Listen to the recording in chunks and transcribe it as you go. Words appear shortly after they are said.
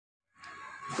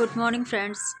Good morning,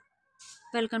 friends.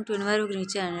 Welcome to Envirogni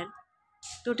channel.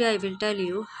 Today I will tell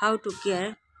you how to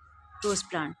care rose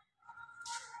plant.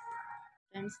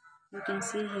 Friends, you can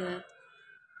see here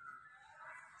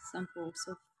some pots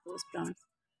of rose plants.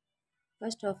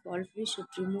 First of all, we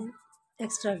should remove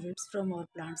extra weeds from our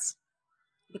plants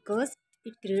because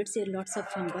it creates a lots of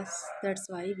fungus. That's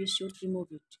why we should remove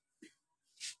it.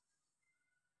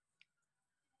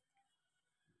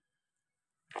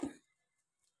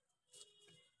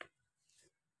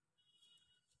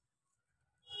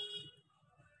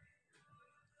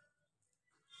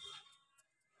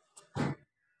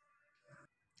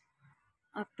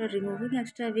 After removing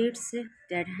extra weeds,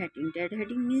 deadheading.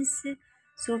 Deadheading means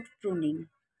soft pruning.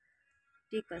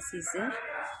 Take a scissor.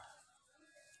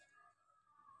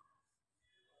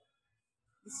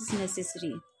 This is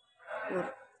necessary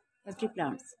for every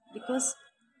plant because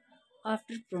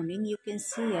after pruning, you can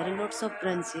see here lots of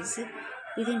branches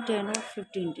within 10 or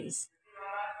 15 days.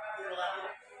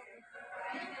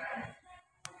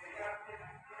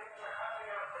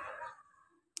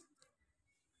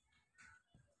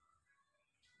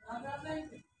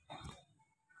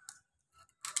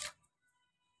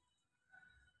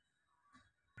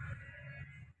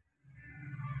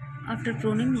 After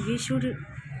pruning, we should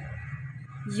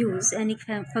use any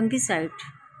fungicide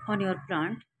on your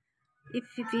plant. If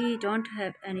we don't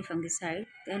have any fungicide,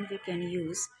 then we can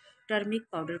use turmeric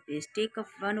powder paste. Take up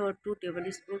 1 or 2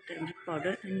 tablespoons turmeric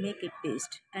powder and make it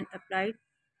paste and apply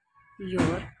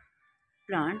your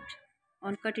plant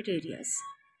on cutted areas.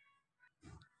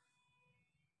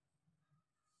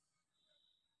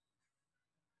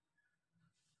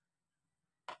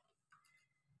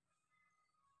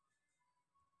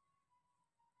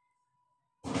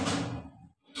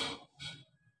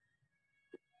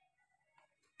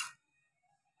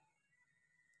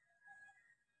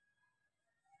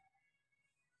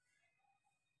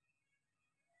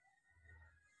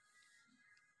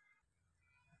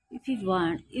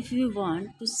 If we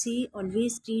want to see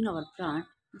always green our plant,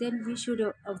 then we should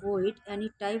avoid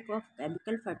any type of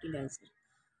chemical fertilizer.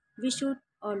 We should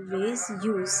always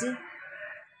use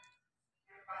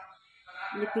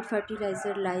liquid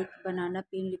fertilizer like banana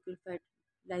peel liquid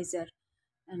fertilizer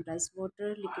and rice water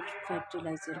liquid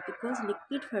fertilizer because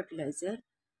liquid fertilizer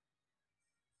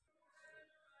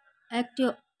act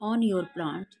on your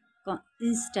plant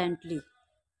instantly.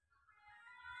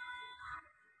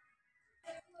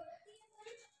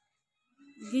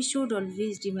 We should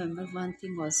always remember one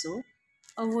thing also,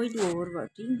 avoid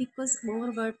overwatering because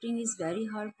overwatering is very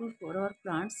harmful for our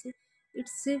plants.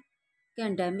 It's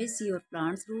can damage your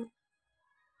plants root.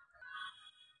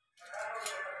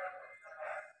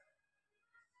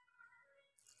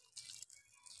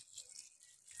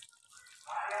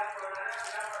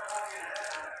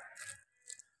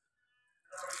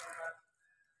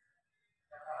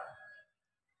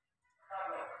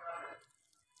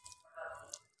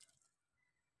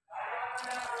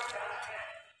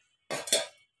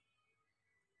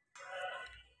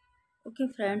 Okay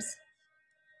friends,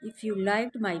 if you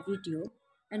liked my video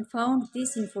and found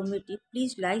this informative,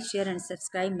 please like, share and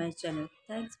subscribe my channel.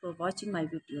 Thanks for watching my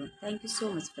video. Thank you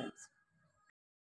so much friends.